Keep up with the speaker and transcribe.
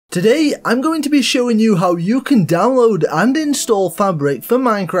Today, I'm going to be showing you how you can download and install Fabric for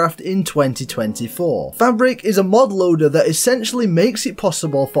Minecraft in 2024. Fabric is a mod loader that essentially makes it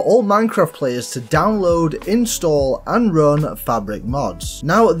possible for all Minecraft players to download, install, and run Fabric mods.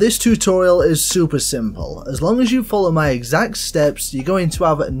 Now, this tutorial is super simple. As long as you follow my exact steps, you're going to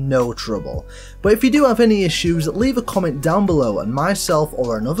have no trouble. But if you do have any issues, leave a comment down below and myself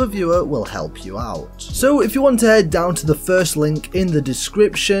or another viewer will help you out. So if you want to head down to the first link in the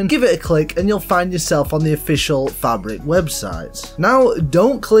description, give it a click and you'll find yourself on the official Fabric website. Now,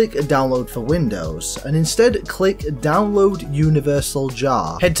 don't click download for Windows and instead click download universal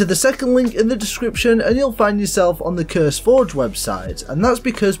jar. Head to the second link in the description and you'll find yourself on the CurseForge website, and that's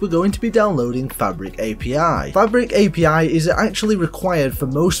because we're going to be downloading Fabric API. Fabric API is actually required for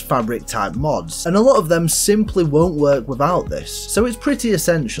most Fabric type mods, and a lot of them simply won't work without this, so it's pretty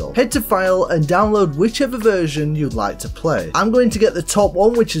essential. Head to File and download whichever version you'd like to play. I'm going to get the top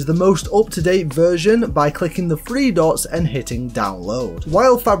one, which is the most up-to-date version, by clicking the three dots and hitting download.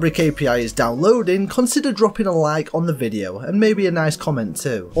 While Fabric API is downloading, consider dropping a like on the video and maybe a nice comment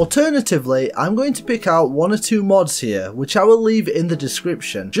too. Alternatively, I'm going to pick out one or two mods here, which I will leave in the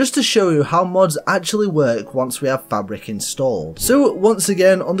description, just to show you how mods actually work once we have Fabric installed. So once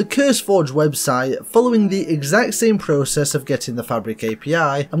again, on the CurseForge website, following the exact same process of getting the Fabric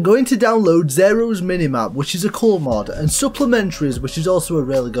API, I'm going to download Zero's Minimap, which is a cool mod, and Supplementaries, which is also a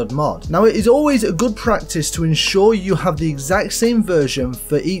really good mod. Now, it is always a good practice to ensure you have the exact same version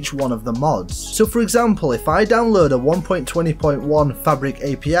for each one of the mods. So for example, if I download a 1.20.1 Fabric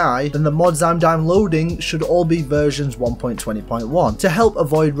API, then the mods I'm downloading should all be versions 1.20.1 to help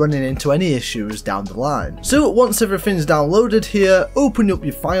avoid running into any issues down the line. So once everything's downloaded here, open up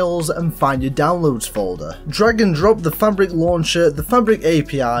your files and find your downloads folder. Drag and drop the Fabric launcher, the Fabric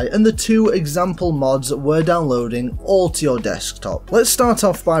API, and the two example mods we're downloading all to your desktop. Let's start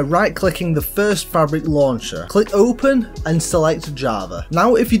off by right clicking the first Fabric launcher. Click open and select Java.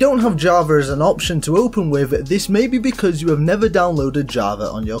 Now, if you don't have Java as an option to open with, this may be because you have never downloaded Java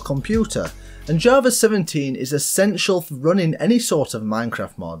on your computer. And Java 17 is essential for running any sort of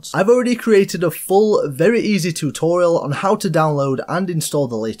Minecraft mods. I've already created a full, very easy tutorial on how to download and install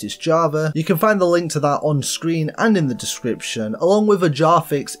the latest Java. You can find the link to that on screen and in the description, along with a jar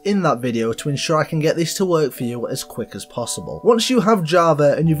fix in that video to ensure I can get this to work for you as quick as possible. Once you have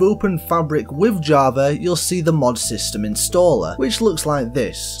Java and you've opened Fabric with Java, you'll see the mod system installer, which looks like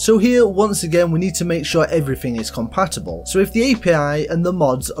this. So here, once again, we need to make sure everything is compatible. So if the API and the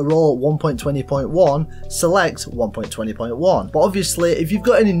mods are all 1.20.1, select 1.20.1. But obviously, if you've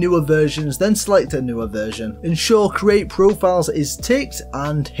got any newer versions, then select a newer version. Ensure create profiles is ticked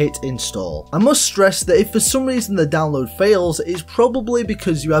and hit install. I must stress that if for some reason the download fails, it's probably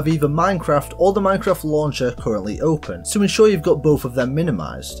because you have either Minecraft or the Minecraft launcher currently open, so ensure you've got both of them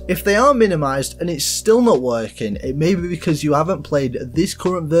minimized. If they are minimized and it's still not working, it may be because you haven't played this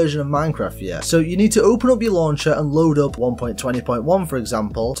current version of Minecraft yet. So you need to open up your launcher and load up 1.20.1, for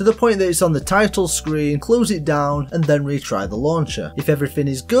example, to the point that it's on the title screen, close it down, and then retry the launcher. If everything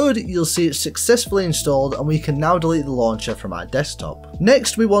is good, you'll see it's successfully installed and we can now delete the launcher from our desktop.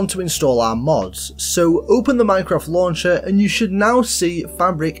 Next, we want to install our mods. So open the Minecraft launcher and you should now see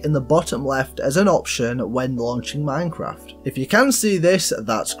Fabric in the bottom left as an option when launching Minecraft. If you can see this,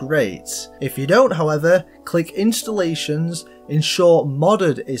 that's great. If you don't, however, click Installations, ensure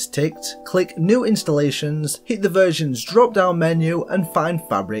Modded is ticked, click New Installations, hit the Versions drop down menu and find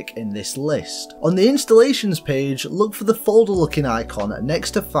Fabric in this list. On the Installations page, look for the folder looking icon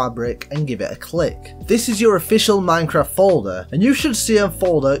next to Fabric and give it a click. This is your official Minecraft folder and you should see a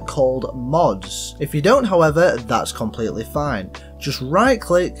folder called Mods. If you don't, however, that's completely fine. Just right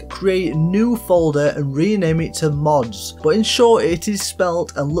click, create new folder and rename it to Mods, but ensure it is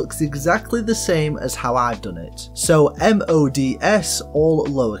spelt and looks exactly the same as how I've done it. So MODS, all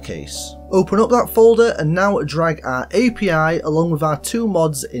lowercase. Open up that folder and now drag our API along with our two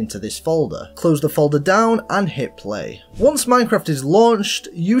mods into this folder. Close the folder down and hit play. Once Minecraft is launched,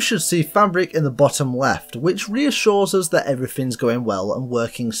 you should see Fabric in the bottom left, which reassures us that everything's going well and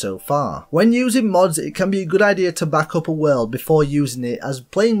working so far. When using mods, it can be a good idea to back up a world before using it, as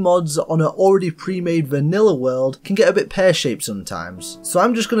playing mods on an already pre-made vanilla world can get a bit pear-shaped sometimes. So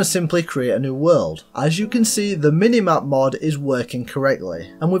I'm just going to simply create a new world. As you can see, the minimap mod is working correctly,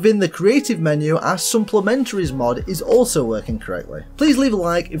 and within the creative menu, our Supplementaries mod is also working correctly. Please leave a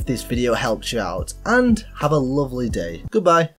like if this video helped you out, and have a lovely day. Goodbye.